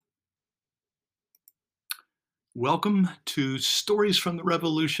Welcome to Stories from the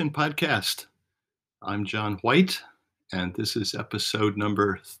Revolution podcast. I'm John White, and this is episode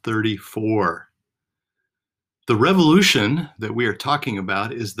number 34. The revolution that we are talking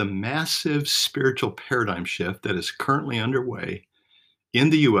about is the massive spiritual paradigm shift that is currently underway in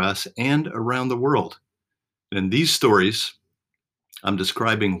the US and around the world. In these stories, I'm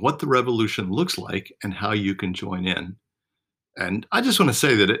describing what the revolution looks like and how you can join in. And I just want to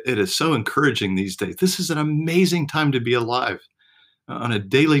say that it is so encouraging these days. This is an amazing time to be alive. On a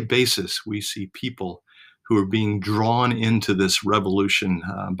daily basis, we see people who are being drawn into this revolution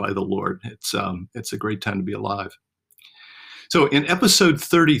by the Lord. It's a great time to be alive. So in episode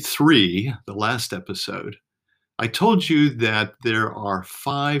 33, the last episode, I told you that there are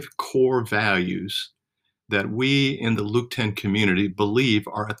 5 core values that we in the Luke 10 community believe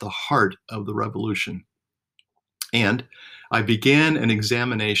are at the heart of the revolution. And I began an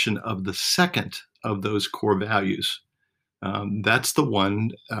examination of the second of those core values. That's the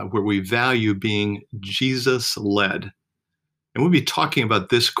one where we value being Jesus-led. And we'll be talking about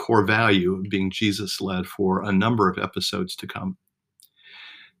this core value of being Jesus-led for a number of episodes to come.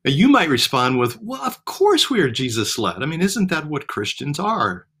 Now, you might respond with, well, of course we are Jesus-led. I mean, isn't that what Christians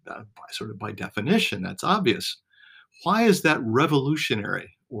are? Sort of by definition, that's obvious. Why is that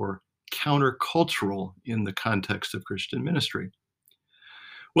revolutionary or countercultural in the context of Christian ministry?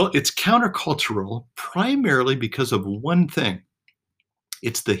 Well, it's countercultural primarily because of one thing.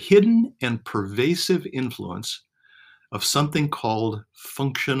 It's the hidden and pervasive influence of something called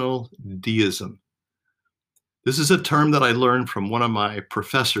functional deism. This is a term that I learned from one of my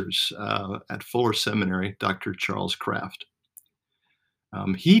professors at Fuller Seminary, Dr. Charles Kraft.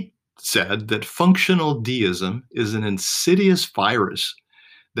 He said that functional deism is an insidious virus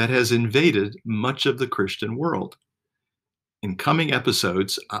that has invaded much of the Christian world. In coming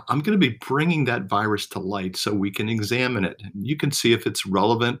episodes, I'm going to be bringing that virus to light so we can examine it. You can see if it's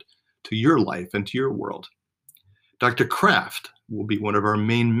relevant to your life and to your world. Dr. Kraft will be one of our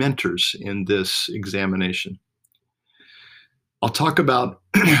main mentors in this examination. I'll talk about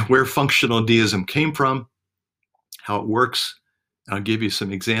where functional deism came from, how it works, and I'll give you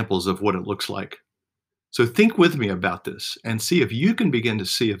some examples of what it looks like. So think with me about this and see if you can begin to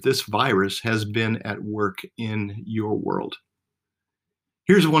see if this virus has been at work in your world.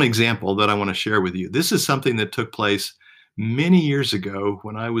 Here's one example that I want to share with you. This is something that took place many years ago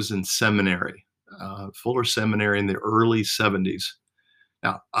when I was in seminary, Fuller Seminary in the early 70s.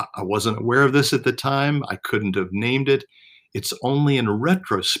 Now, I wasn't aware of this at the time. I couldn't have named it. It's only in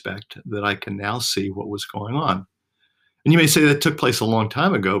retrospect that I can now see what was going on. And you may say that took place a long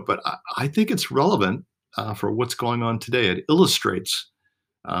time ago, but I think it's relevant for what's going on today. It illustrates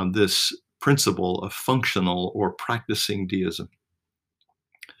this principle of functional or practicing deism.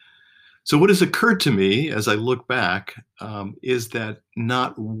 So what has occurred to me as I look back is that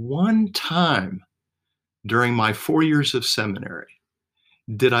not one time during my 4 years of seminary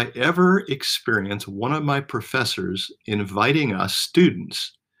did I ever experience one of my professors inviting us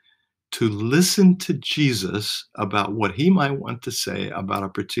students to listen to Jesus about what he might want to say about a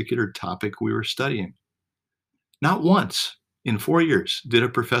particular topic we were studying. Not once in 4 years did a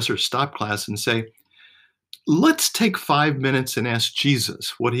professor stop class and say, let's take 5 minutes and ask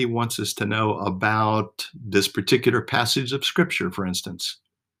Jesus what he wants us to know about this particular passage of Scripture, for instance.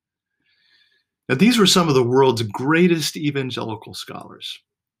 Now, these were some of the world's greatest evangelical scholars.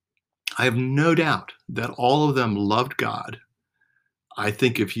 I have no doubt that all of them loved God. I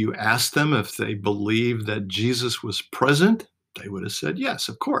think if you asked them if they believed that Jesus was present, they would have said, yes,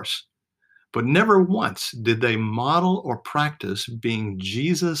 of course. But never once did they model or practice being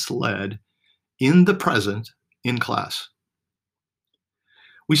Jesus-led in the present in class.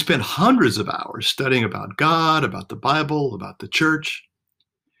 We spent hundreds of hours studying about God, about the Bible, about the church.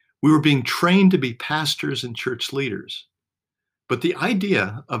 We were being trained to be pastors and church leaders. But the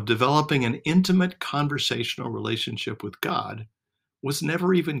idea of developing an intimate conversational relationship with God was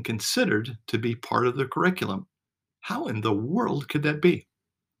never even considered to be part of the curriculum. How in the world could that be?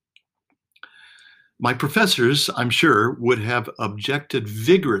 My professors, I'm sure, would have objected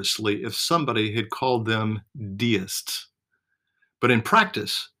vigorously if somebody had called them deists. But in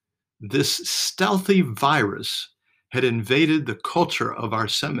practice, this stealthy virus had invaded the culture of our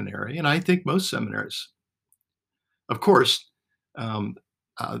seminary, and I think most seminaries. Of course,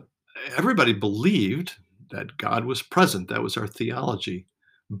 everybody believed that God was present. That was our theology.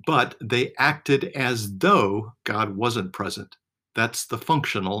 But they acted as though God wasn't present. That's the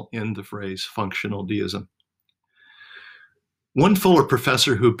functional in the phrase functional deism. One Fuller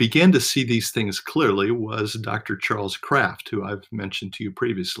professor who began to see these things clearly was Dr. Charles Kraft, who I've mentioned to you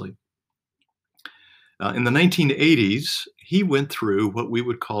previously. In the 1980s, he went through what we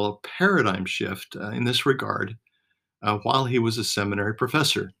would call a paradigm shift in this regard while he was a seminary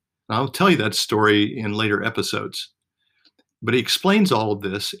professor. And I'll tell you that story in later episodes. But he explains all of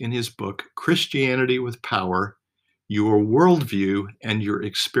this in his book, Christianity with Power, Your Worldview and Your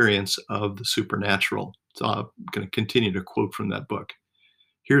Experience of the Supernatural. So I'm going to continue to quote from that book.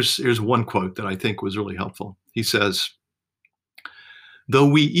 Here's one quote that I think was really helpful. He says, "Though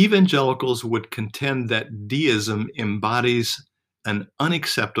we evangelicals would contend that deism embodies an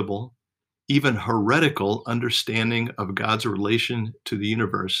unacceptable, even heretical understanding of God's relation to the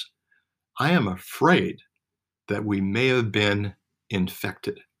universe, I am afraid that we may have been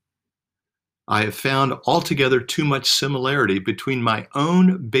infected. I have found altogether too much similarity between my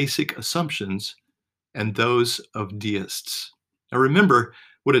own basic assumptions and those of deists." Now remember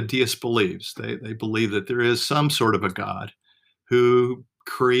what a deist believes. They believe that there is some sort of a God who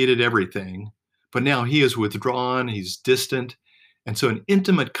created everything, but now he is withdrawn, he's distant, and so an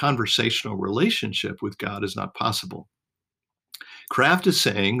intimate conversational relationship with God is not possible. Kraft is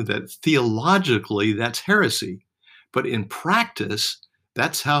saying that theologically that's heresy, but in practice,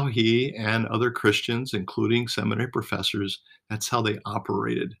 that's how he and other Christians, including seminary professors, that's how they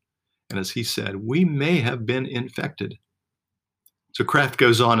operated. And as he said, we may have been infected. So Kraft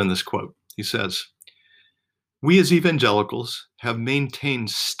goes on in this quote. He says, "We as evangelicals have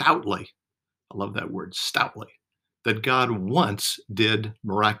maintained stoutly," I love that word, stoutly, "that God once did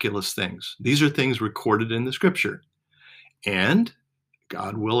miraculous things." These are things recorded in the scripture. And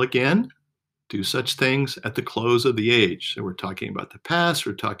God will again do such things at the close of the age. So we're talking about the past,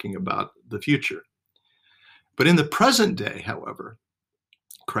 we're talking about the future. But in the present day, however,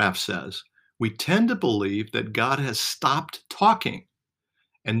 Kraft says, we tend to believe that God has stopped talking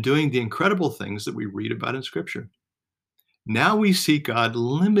and doing the incredible things that we read about in Scripture. Now we see God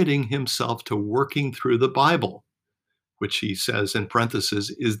limiting himself to working through the Bible, which he says in parentheses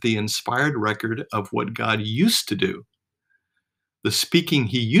is the inspired record of what God used to do. The speaking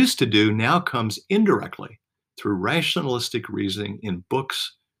he used to do now comes indirectly through rationalistic reasoning in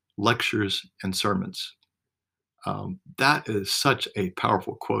books, lectures, and sermons. That is such a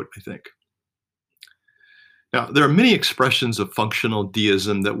powerful quote, I think. Now, there are many expressions of functional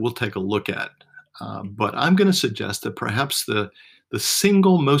deism that we'll take a look at, but I'm going to suggest that perhaps the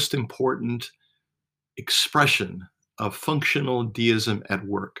single most important expression of functional deism at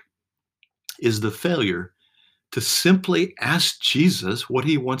work is the failure to simply ask Jesus what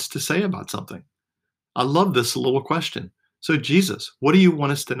he wants to say about something. I love this little question. So, Jesus, what do you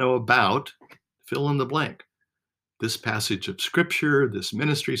want us to know about? Fill in the blank. This passage of scripture, this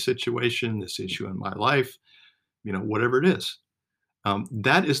ministry situation, this issue in my life, whatever it is.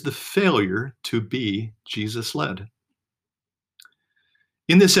 That is the failure to be Jesus-led.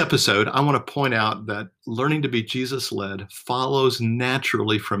 In this episode, I want to point out that learning to be Jesus-led follows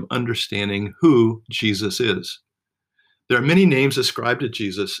naturally from understanding who Jesus is. There are many names ascribed to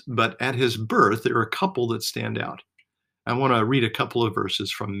Jesus, but at his birth, there are a couple that stand out. I want to read a couple of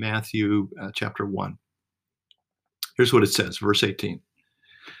verses from Matthew chapter 1. Here's what it says, verse 18.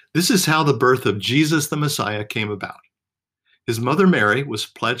 "This is how the birth of Jesus the Messiah came about. His mother Mary was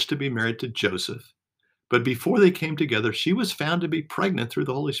pledged to be married to Joseph, but before they came together, she was found to be pregnant through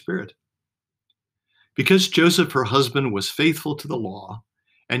the Holy Spirit. Because Joseph, her husband, was faithful to the law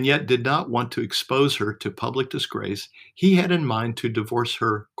and yet did not want to expose her to public disgrace, he had in mind to divorce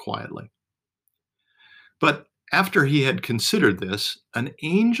her quietly. But after he had considered this, an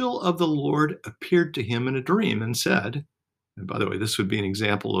angel of the Lord appeared to him in a dream and said," and by the way, this would be an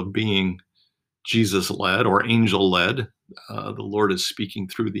example of being Jesus-led or angel-led. The Lord is speaking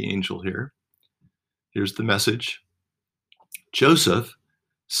through the angel here. Here's the message. "Joseph,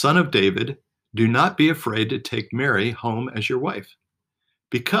 son of David, do not be afraid to take Mary home as your wife,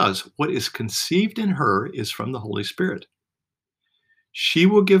 because what is conceived in her is from the Holy Spirit. She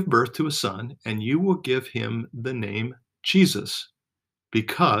will give birth to a son, and you will give him the name Jesus,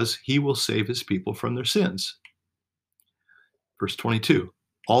 because he will save his people from their sins." Verse 22,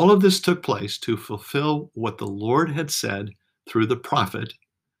 "All of this took place to fulfill what the Lord had said through the prophet,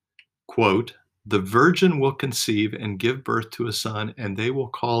 quote, 'The virgin will conceive and give birth to a son, and they will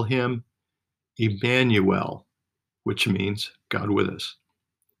call him Emmanuel,' which means God with us."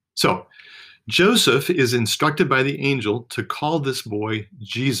 So Joseph is instructed by the angel to call this boy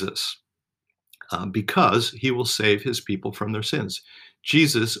Jesus because he will save his people from their sins.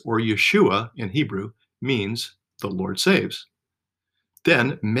 Jesus, or Yeshua in Hebrew, means the Lord saves.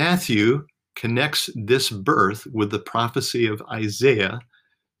 Then Matthew connects this birth with the prophecy of Isaiah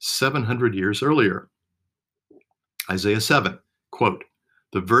 700 years earlier. Isaiah 7, quote,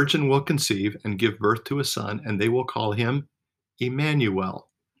 The virgin will conceive and give birth to a son, and they will call him Emmanuel.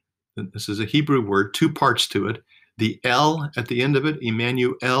 This is a Hebrew word, two parts to it. The L at the end of it,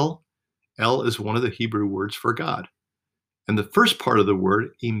 Emmanuel, L is one of the Hebrew words for God. And the first part of the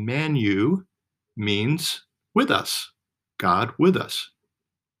word, Emmanuel, means with us, God with us.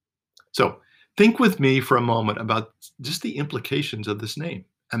 So think with me for a moment about just the implications of this name,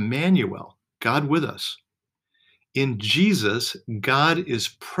 Emmanuel, God with us. In Jesus, God is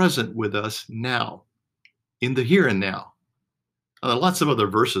present with us now, in the here and now. Lots of other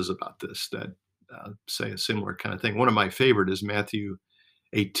verses about this that say a similar kind of thing. One of my favorite is Matthew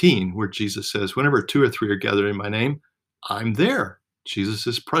 18, where Jesus says, whenever two or three are gathered in my name, I'm there. Jesus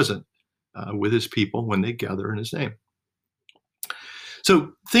is present with his people when they gather in his name.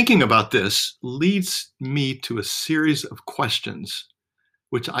 So thinking about this leads me to a series of questions,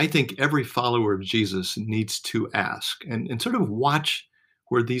 which I think every follower of Jesus needs to ask and sort of watch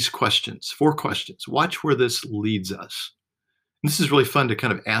where these questions, 4 questions, watch where this leads us. And this is really fun to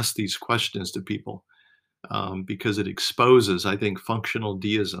kind of ask these questions to people because it exposes, I think, functional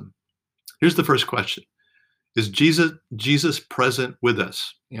deism. Here's the first question. Is Jesus present with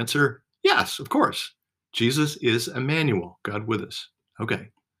us? Answer, yes, of course. Jesus is Emmanuel, God with us. Okay.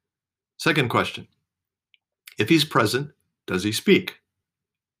 Second question. If he's present, does he speak?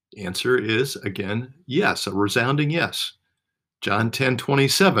 Answer is, again, yes, a resounding yes. John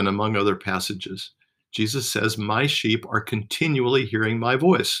 10:27, among other passages, Jesus says, my sheep are continually hearing my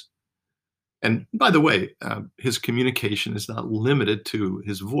voice. And by the way, his communication is not limited to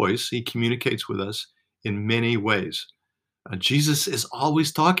his voice. He communicates with us in many ways. Jesus is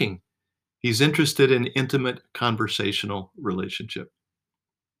always talking. He's interested in intimate conversational relationship.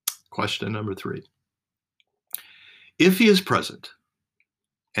 Question number 3. If he is present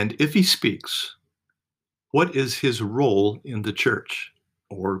and if he speaks, what is his role in the church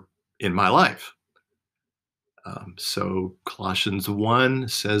or in my life? So Colossians 1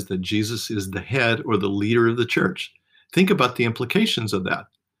 says that Jesus is the head or the leader of the church. Think about the implications of that.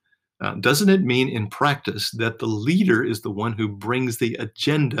 Doesn't it mean in practice that the leader is the one who brings the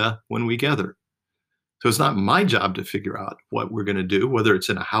agenda when we gather? So it's not my job to figure out what we're going to do, whether it's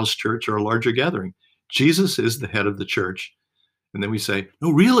in a house church or a larger gathering. Jesus is the head of the church. And then we say,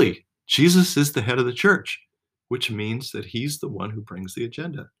 no, really, Jesus is the head of the church, which means that he's the one who brings the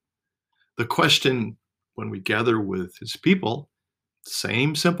agenda. The question when we gather with his people,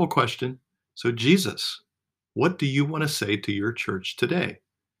 same simple question. So Jesus, what do you want to say to your church today?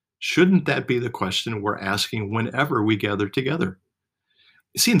 Shouldn't that be the question we're asking whenever we gather together?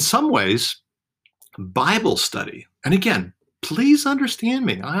 You see, in some ways, Bible study, and again, please understand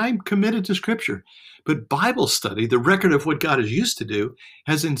me, I'm committed to Scripture, but Bible study, the record of what God is used to do,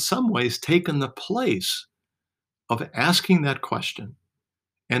 has in some ways taken the place of asking that question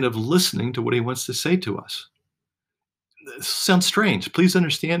and of listening to what he wants to say to us. This sounds strange, please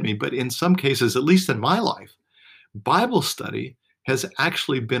understand me, but in some cases, at least in my life, Bible study has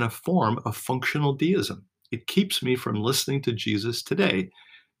actually been a form of functional deism. It keeps me from listening to Jesus today,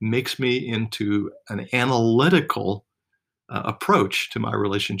 makes me into an analytical approach to my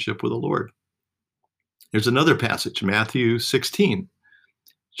relationship with the Lord. There's another passage, Matthew 16.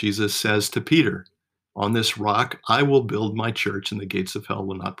 Jesus says to Peter, on this rock, I will build my church and the gates of hell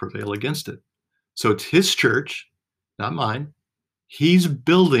will not prevail against it. So it's his church, not mine. He's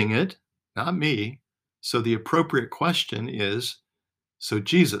building it, not me. So the appropriate question is, so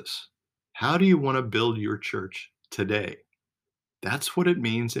Jesus, how do you want to build your church today? That's what it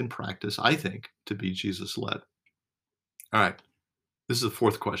means in practice, I think, to be Jesus-led. All right, this is the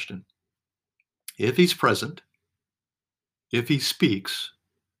fourth question. If he's present, if he speaks,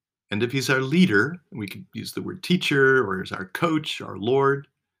 and if he's our leader, we could use the word teacher or as our coach, our Lord,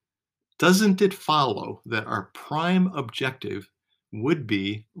 doesn't it follow that our prime objective would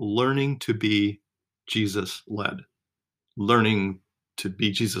be learning to be Jesus-led, learning to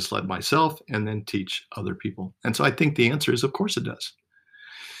be Jesus-led myself and then teach other people? And so I think the answer is, of course it does.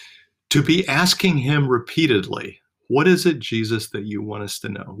 To be asking him repeatedly, what is it, Jesus, that you want us to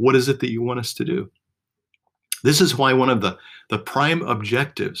know? What is it that you want us to do? This is why one of the prime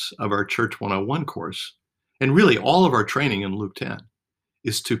objectives of our Church 101 course, and really all of our training in Luke 10,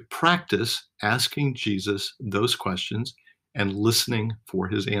 is to practice asking Jesus those questions and listening for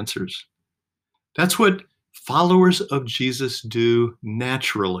his answers. That's what followers of Jesus do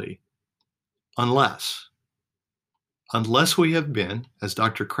naturally, unless we have been, as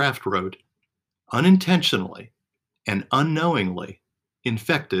Dr. Kraft wrote, unintentionally and unknowingly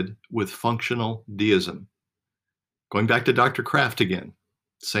infected with functional deism. Going back to Dr. Kraft again,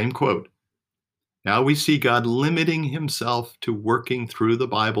 same quote. Now we see God limiting himself to working through the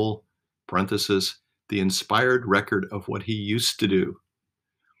Bible, parenthesis, the inspired record of what he used to do.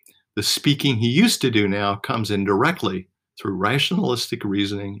 The speaking he used to do now comes in directly through rationalistic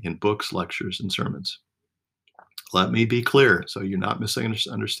reasoning in books, lectures, and sermons. Let me be clear so you're not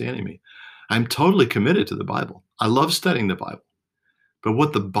misunderstanding me. I'm totally committed to the Bible. I love studying the Bible. But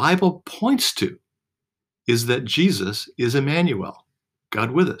what the Bible points to is that Jesus is Emmanuel,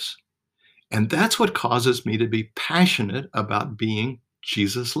 God with us. And that's what causes me to be passionate about being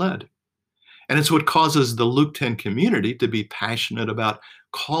Jesus-led. And it's what causes the Luke 10 community to be passionate about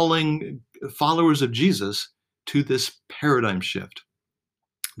calling followers of Jesus to this paradigm shift.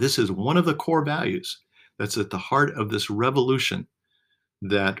 This is one of the core values that's at the heart of this revolution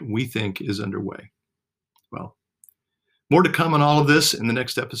that we think is underway. Well, more to come on all of this in the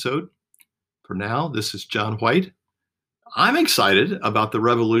next episode. For now, this is John White. I'm excited about the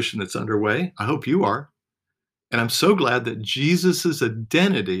revolution that's underway. I hope you are. And I'm so glad that Jesus's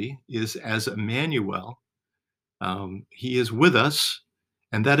identity is as Emmanuel. He is with us,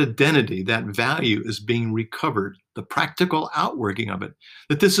 and that identity, that value is being recovered, the practical outworking of it,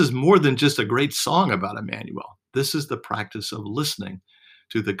 that this is more than just a great song about Emmanuel. This is the practice of listening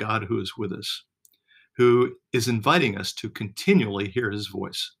to the God who is with us, who is inviting us to continually hear his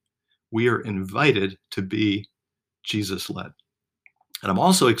voice. We are invited to be Jesus-led. And I'm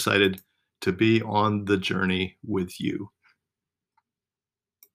also excited to be on the journey with you.